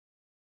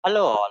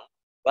Hello all,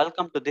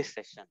 welcome to this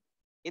session.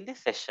 In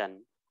this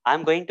session, I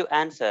am going to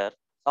answer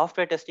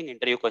software testing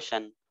interview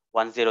question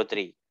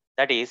 103.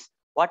 That is,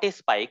 what is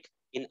Spike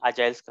in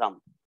Agile Scrum?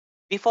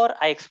 Before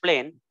I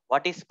explain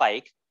what is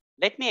Spike,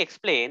 let me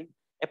explain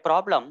a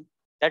problem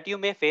that you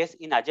may face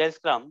in Agile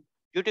Scrum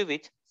due to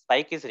which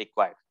Spike is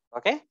required.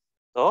 Okay,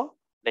 so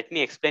let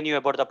me explain you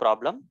about the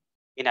problem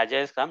in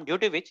Agile Scrum due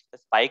to which the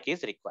Spike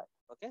is required.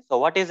 Okay, so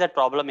what is that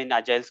problem in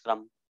Agile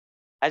Scrum?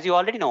 As you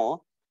already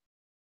know,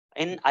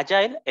 in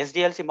Agile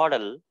SDLC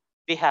model,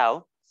 we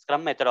have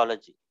Scrum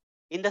methodology.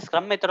 In the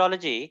Scrum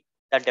methodology,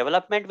 the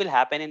development will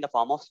happen in the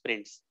form of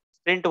sprints.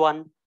 Sprint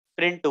 1,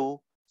 Sprint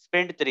 2,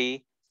 Sprint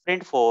 3,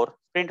 Sprint 4,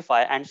 Sprint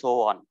 5, and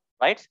so on.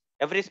 Right?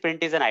 Every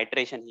sprint is an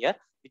iteration here,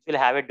 which will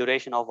have a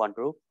duration of 1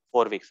 to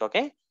 4 weeks.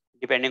 Okay.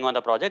 Depending on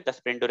the project, the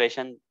sprint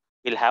duration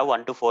will have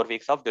 1 to 4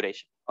 weeks of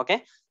duration.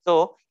 Okay.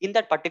 So in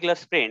that particular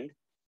sprint,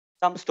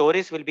 some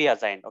stories will be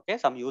assigned. Okay.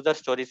 Some user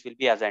stories will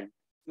be assigned.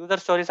 User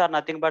stories are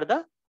nothing but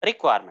the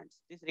requirements.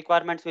 These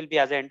requirements will be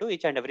assigned to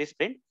each and every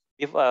sprint.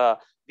 If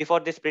before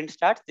the sprint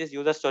starts, these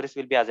user stories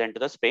will be assigned to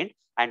the sprint,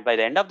 and by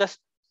the end of the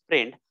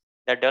sprint,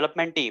 the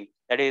development team,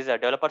 that is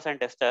developers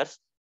and testers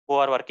who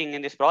are working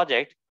in this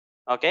project,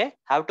 okay,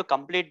 have to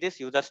complete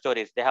these user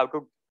stories. They have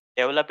to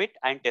develop it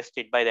and test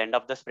it by the end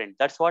of the sprint.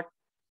 That's what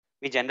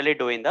we generally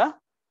do in the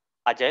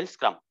Agile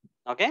Scrum.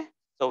 Okay,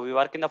 so we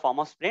work in the form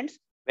of sprints,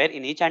 where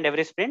in each and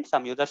every sprint,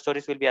 some user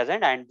stories will be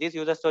assigned, and these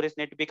user stories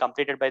need to be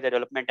completed by the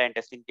development and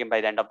testing team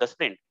by the end of the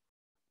sprint.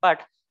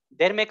 But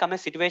there may come a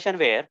situation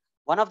where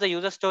one of the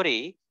user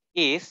story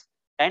is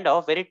kind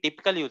of very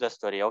typical user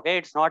story. Okay,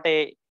 it's not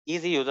a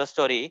easy user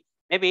story.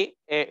 Maybe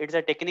it's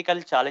a technical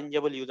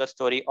challengeable user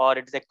story, or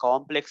it's a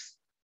complex,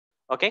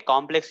 okay,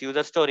 complex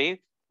user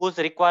story whose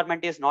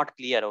requirement is not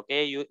clear.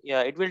 Okay,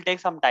 it will take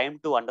some time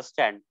to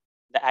understand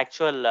the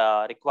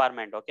actual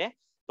requirement. Okay,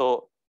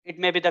 so it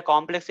may be the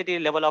complexity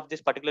level of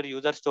this particular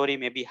user story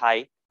may be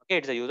high. Okay,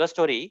 it's a user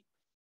story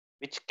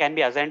which can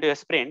be assigned to a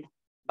sprint,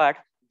 but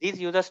this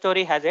user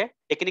story has a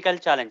technical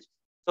challenge.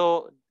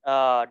 So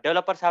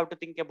developers have to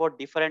think about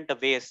different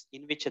ways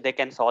in which they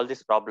can solve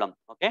this problem.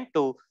 Okay,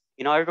 to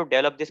in order to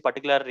develop this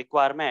particular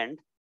requirement,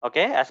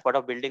 okay, as part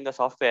of building the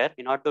software,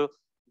 in order to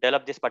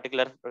develop this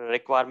particular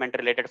requirement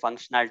related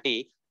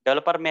functionality,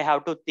 developer may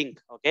have to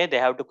think. Okay, they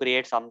have to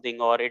create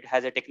something, or it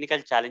has a technical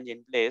challenge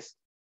in place,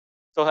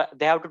 so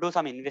they have to do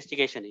some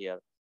investigation here.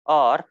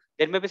 Or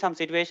there may be some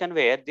situation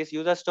where this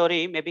user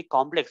story may be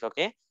complex.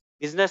 Okay,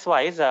 business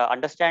wise,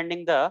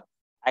 understanding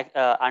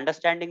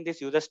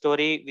this user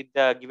story with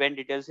the given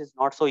details is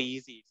not so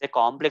easy. It's a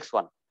complex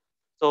one.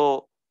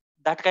 So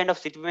that kind of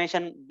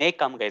situation may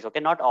come, guys. Okay,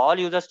 not all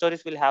user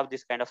stories will have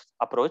this kind of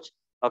approach.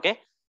 Okay,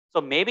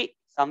 so maybe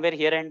somewhere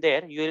here and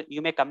there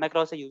you may come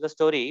across a user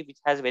story which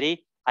has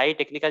very high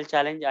technical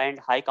challenge and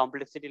high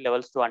complexity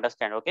levels to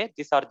understand. Okay,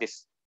 this or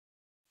this.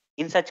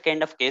 In such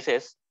kind of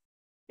cases,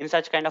 in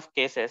such kind of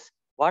cases,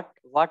 what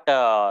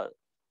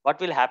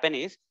will happen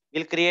is,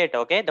 we'll create,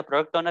 okay, the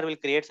product owner will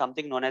create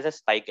something known as a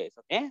spike, guys.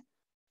 Okay,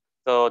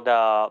 so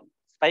the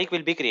spike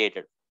will be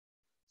created.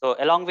 So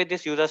along with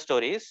this user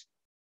stories,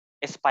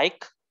 a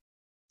spike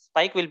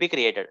will be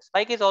created.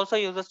 Spike is also a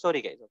user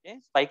story, guys. Okay,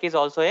 spike is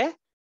also a,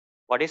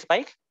 what is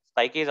spike?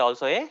 Spike is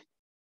also a,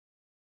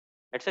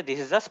 let's say this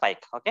is a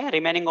spike. Okay,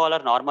 remaining all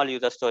are normal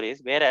user stories,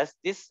 whereas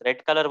this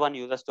red color one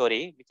user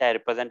story which I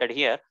represented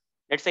here,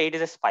 let's say it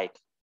is a spike.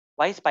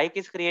 Why spike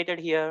is created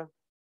here?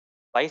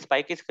 Why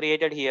spike is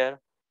created here?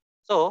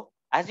 So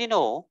as you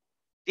know,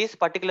 this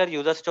particular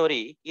user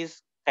story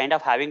is kind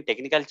of having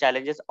technical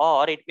challenges,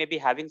 or it may be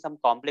having some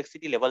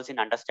complexity levels in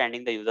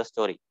understanding the user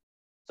story.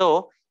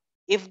 So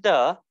if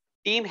the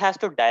team has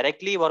to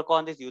directly work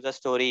on this user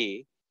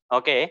story,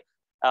 okay,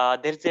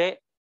 there's a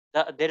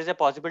there is a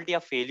possibility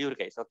of failure,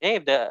 guys. Okay,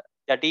 if the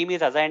team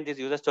is assigned this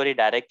user story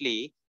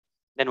directly,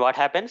 then what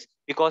happens?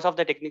 Because of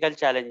the technical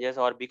challenges,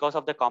 or because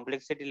of the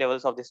complexity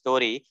levels of the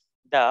story,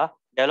 the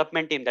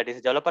development team, that is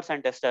developers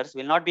and testers,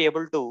 will not be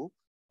able to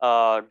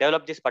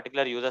develop this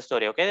particular user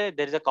story. Okay,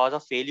 there is a cause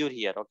of failure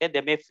here. Okay,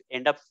 they may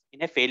end up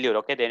in a failure.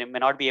 Okay, they may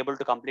not be able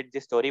to complete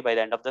this story by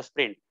the end of the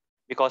sprint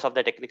because of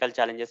the technical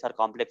challenges or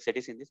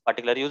complexities in this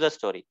particular user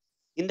story.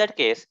 In that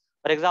case,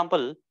 for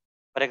example,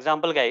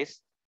 guys,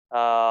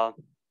 uh,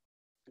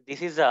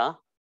 this is a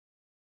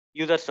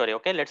user story.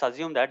 Okay, let's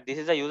assume that this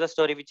is a user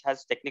story which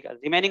has technical.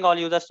 Remaining all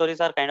user stories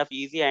are kind of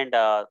easy, and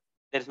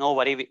there's no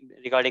worry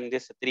regarding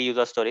these three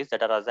user stories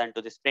that are assigned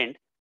to this sprint.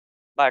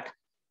 But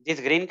this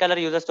green color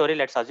user story,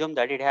 let's assume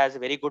that it has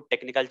very good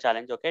technical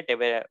challenge. Okay,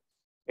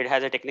 it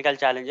has a technical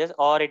challenges,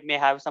 or it may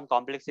have some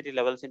complexity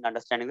levels in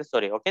understanding the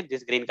story. Okay,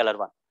 this green color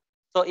one.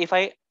 So if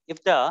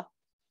the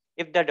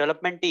if the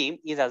development team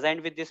is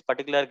assigned with this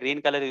particular green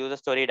color user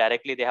story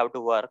directly, they have to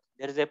work,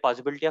 there is a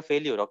possibility of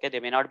failure. Okay, they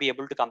may not be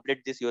able to complete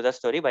this user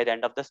story by the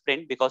end of the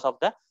sprint because of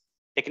the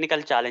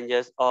technical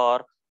challenges,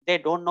 or they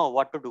don't know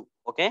what to do.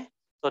 Okay,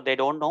 so they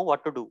don't know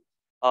what to do,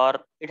 or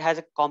it has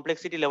a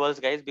complexity levels,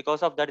 guys.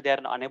 Because of that, they are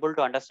unable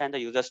to understand the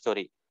user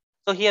story.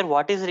 So here,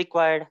 what is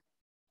required?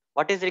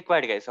 What is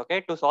required, guys?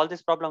 Okay, to solve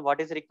this problem,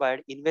 what is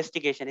required?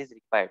 Investigation is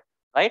required.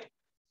 right?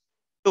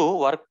 To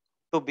work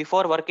to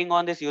before working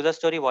on this user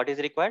story, what is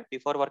required?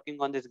 Before working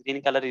on this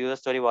green color user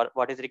story,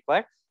 what is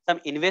required? Some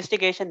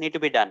investigation need to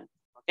be done.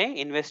 Okay,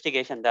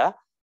 investigation. The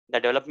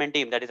development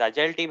team, that is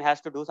agile team,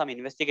 has to do some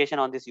investigation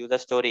on this user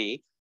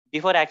story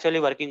before actually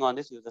working on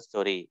this user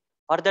story.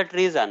 For that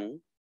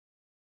reason,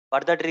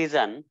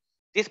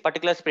 this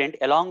particular sprint,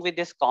 along with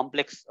this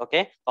complex,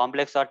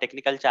 complex or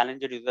technical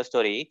challenge user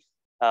story,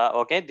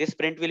 this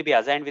sprint will be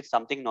assigned with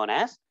something known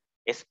as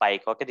a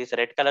spike. Okay, this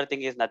red color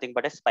thing is nothing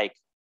but a spike.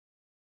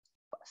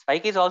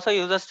 Spike is also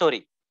user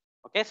story.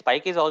 Okay,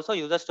 spike is also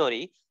user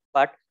story,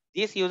 but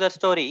this user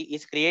story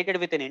is created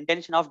with an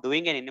intention of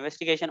doing an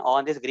investigation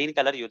on this green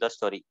color user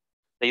story.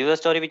 The user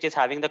story which is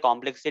having the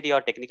complexity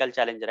or technical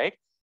challenge, right?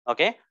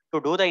 Okay,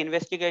 to do the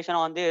investigation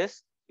on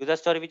this user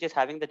story which is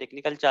having the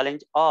technical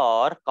challenge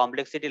or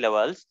complexity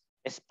levels,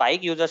 a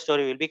spike user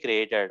story will be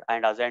created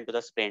and assigned to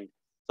the sprint.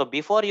 So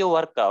before you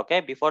work,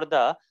 before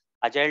the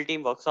agile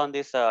team works on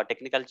this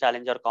technical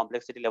challenge or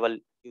complexity level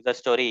user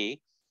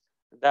story,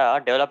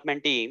 the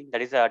development team,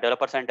 that is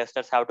developers and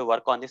testers, have to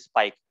work on this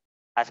spike.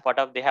 As part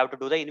of, they have to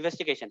do the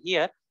investigation.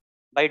 Here,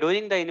 by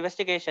doing the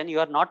investigation,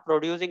 you are not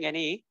producing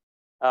any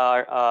you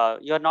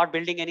are not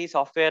building any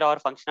software or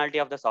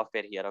functionality of the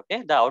software here.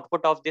 Okay, the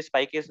output of this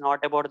spike is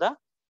not about the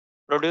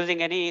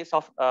producing any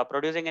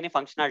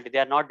functionality. They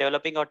are not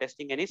developing or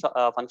testing any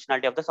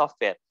functionality of the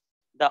software.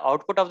 The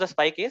output of the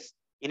spike is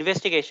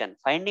investigation,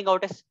 finding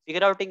out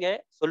figure out a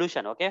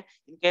solution. Okay,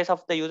 in case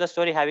of the user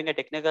story having a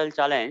technical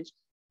challenge,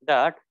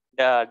 that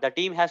the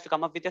team has to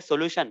come up with a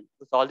solution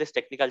to solve this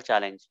technical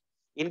challenge.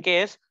 In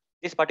case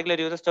this particular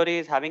user story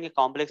is having a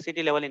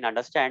complexity level in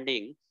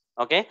understanding,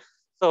 okay,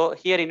 so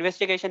here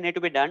investigation need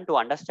to be done to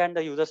understand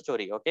the user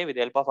story. Okay, with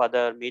the help of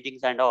other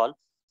meetings and all,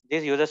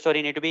 this user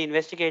story need to be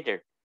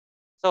investigated.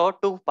 So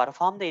to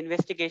perform the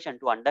investigation,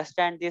 to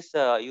understand this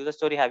user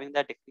story having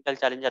the technical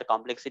challenge or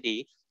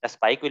complexity, the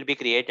spike will be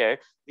created,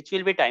 which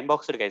will be time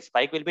boxed, guys.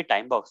 Spike will be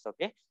time boxed.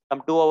 Okay,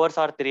 some 2 hours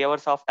or 3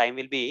 hours of time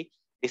will be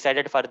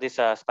decided for this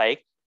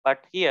spike.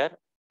 But here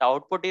the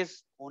output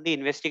is only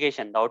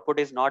investigation. The output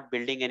is not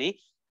building any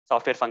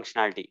software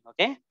functionality.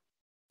 Okay,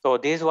 so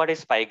this is what is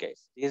spike,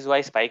 guys. This is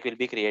why spike will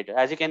be created.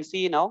 As you can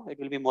see now, it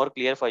will be more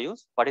clear for you.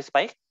 What is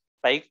spike?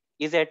 Spike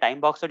is a time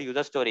boxed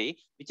user story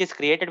which is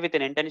created with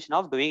an intention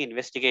of doing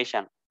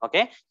investigation.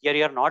 Okay, here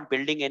you are not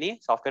building any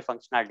software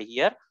functionality.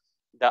 Here,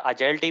 the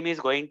agile team is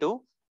going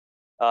to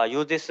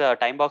use this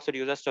time boxed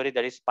user story,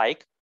 that is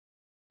spike,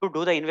 to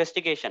do the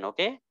investigation.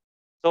 Okay,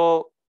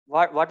 so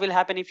what will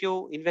happen if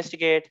you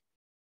investigate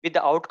with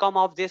the outcome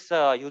of this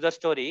user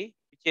story,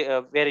 which,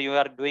 where you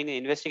are doing an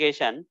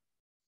investigation?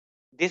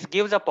 This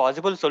gives a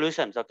possible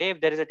solutions. Okay,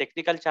 if there is a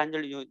technical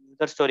challenge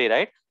user story,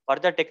 right? For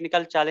the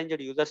technical challenge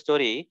user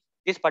story,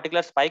 this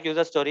particular spike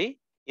user story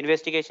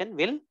investigation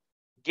will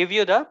give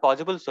you the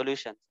possible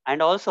solutions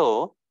and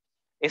also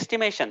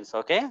estimations.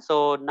 Okay,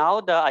 so now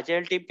the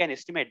agile team can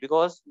estimate,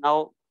 because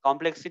now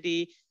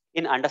complexity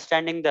in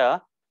understanding the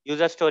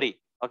user story.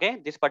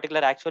 Okay, this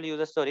particular actual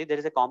user story, there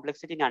is a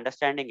complexity in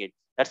understanding it.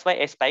 That's why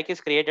a spike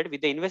is created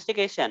with the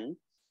investigation.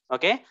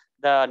 Okay,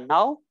 the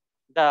now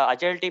the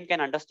agile team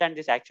can understand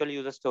this actual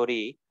user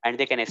story and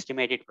they can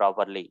estimate it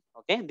properly.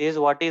 Okay, this is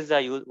what is the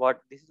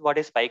this is what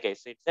is spike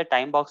is. It's a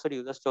time boxed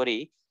user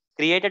story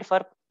created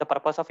for the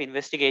purpose of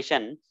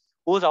investigation,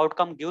 whose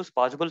outcome gives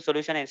possible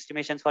solution and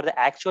estimations for the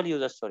actual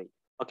user story.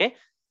 Okay,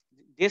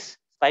 this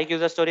spike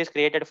user story is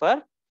created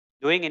for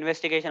doing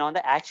investigation on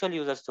the actual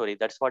user story.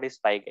 That's what is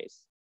spike is.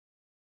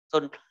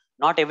 So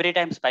not every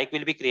time spike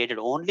will be created.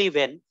 Only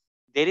when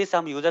there is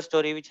some user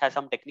story which has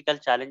some technical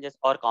challenges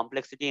or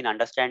complexity in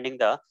understanding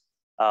the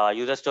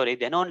user story,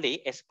 then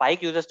only a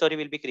spike user story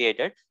will be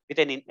created with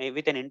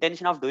an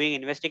intention of doing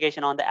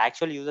investigation on the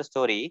actual user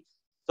story.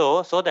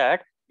 So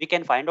that we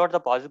can find out the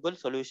possible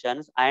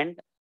solutions and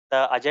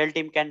the agile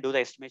team can do the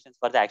estimations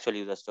for the actual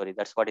user story.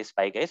 That's what is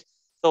spike is.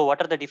 So what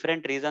are the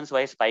different reasons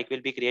why spike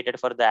will be created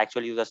for the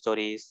actual user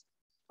stories?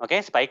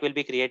 Okay, spike will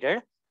be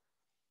created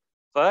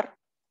for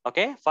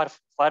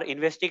for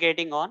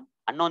investigating on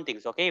unknown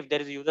things. Okay, if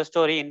there is a user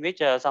story in which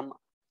some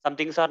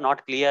things are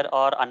not clear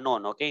or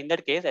unknown, okay, in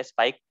that case a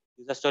spike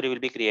user story will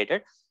be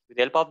created. With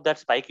the help of that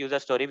spike user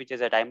story, which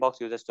is a time box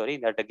user story,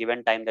 in that a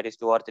given time, that is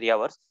 2 or 3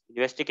 hours,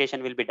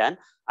 investigation will be done,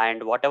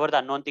 and whatever the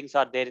unknown things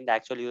are there in the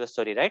actual user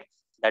story, right,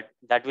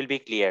 that will be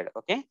cleared.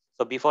 Okay,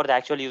 so before the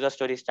actual user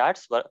story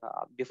starts,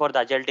 before the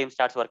agile team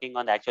starts working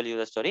on the actual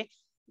user story,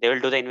 they will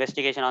do the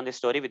investigation on this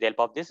story with the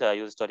help of this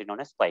user story known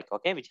as spike.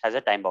 Okay, which has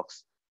a time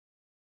box.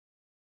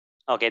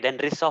 Okay, then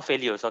risks of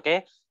failures.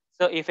 Okay,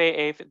 so if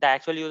the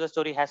actual user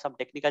story has some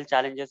technical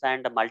challenges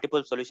and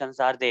multiple solutions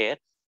are there,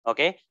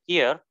 okay,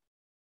 here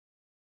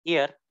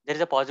there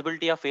is a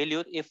possibility of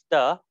failure if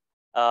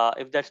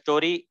the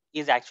story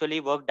is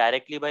actually worked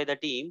directly by the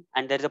team,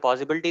 and there is a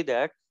possibility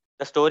that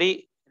the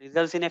story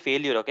results in a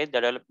failure. Okay,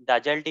 the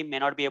agile team may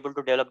not be able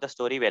to develop the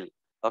story well.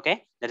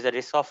 Okay, there is a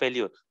risk of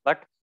failure.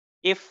 But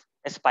if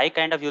a spike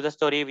kind of user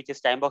story which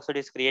is time boxed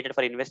is created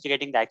for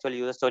investigating the actual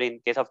user story in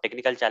case of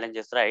technical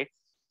challenges, right,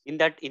 in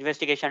that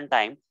investigation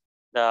time,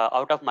 the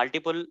out of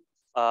multiple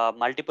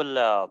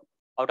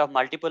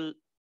multiple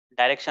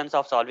directions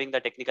of solving the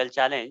technical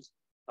challenge,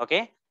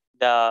 okay,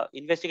 the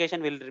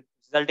investigation will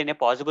result in a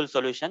possible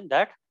solution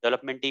that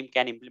development team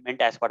can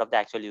implement as part of the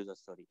actual user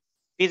story.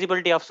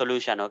 Feasibility of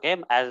solution,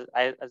 okay, as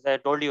I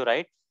told you,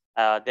 right,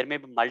 there may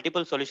be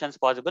multiple solutions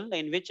possible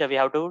in which we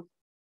have to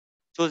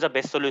choose the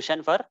best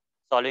solution for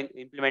solving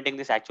implementing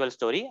this actual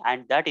story,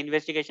 and that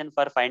investigation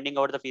for finding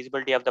out the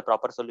feasibility of the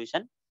proper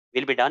solution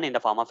will be done in the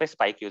form of a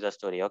spike user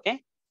story.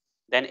 Okay,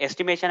 then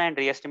estimation and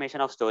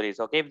re-estimation of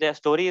stories. Okay, if the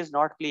story is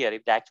not clear,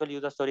 if the actual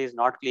user story is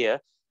not clear,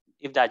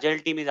 if the agile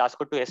team is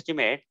asked to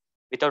estimate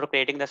without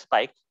creating the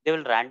spike, they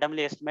will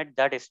randomly estimate,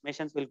 that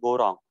estimations will go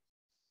wrong.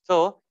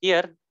 So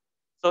here,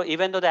 so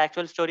even though the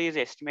actual story is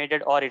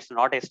estimated or it's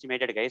not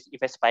estimated, guys,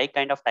 if a spike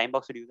kind of time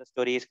boxed user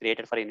story is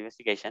created for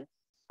investigation,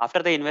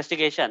 after the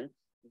investigation,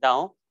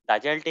 now the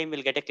agile team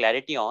will get a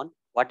clarity on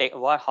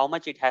how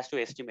much it has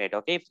to estimate.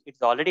 Okay, if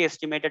it's already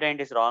estimated and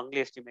is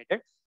wrongly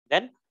estimated,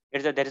 then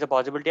there is a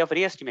possibility of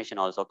re-estimation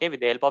also. Okay, with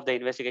the help of the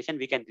investigation,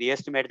 we can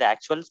re-estimate the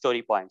actual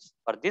story points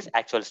for this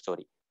actual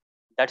story.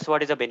 That's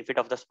what is the benefit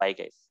of the spike,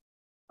 guys.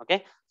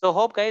 Okay, so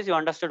hope guys you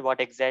understood what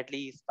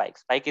exactly is spike.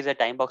 Spike is a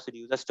time boxed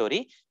user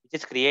story which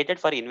is created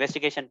for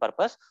investigation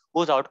purpose,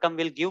 whose outcome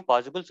will give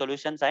possible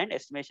solutions and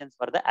estimations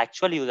for the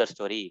actual user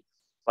story.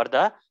 For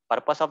the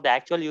purpose of the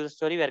actual user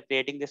story, we are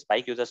creating the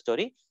spike user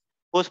story,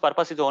 whose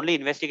purpose is only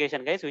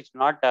investigation, guys, which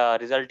not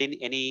result in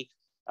any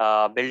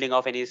building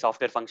of any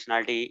software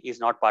functionality, is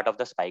not part of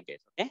the spike, guys.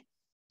 Okay,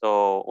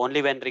 so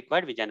only when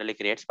required we generally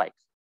create spike.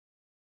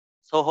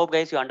 So hope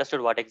guys you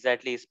understood what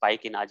exactly is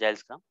spike in Agile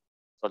Scrum.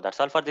 So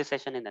that's all for this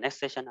session. In the next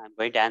session, I'm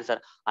going to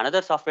answer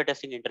another software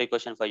testing interview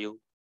question for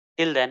you.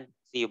 Till then,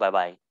 see you. Bye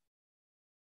bye.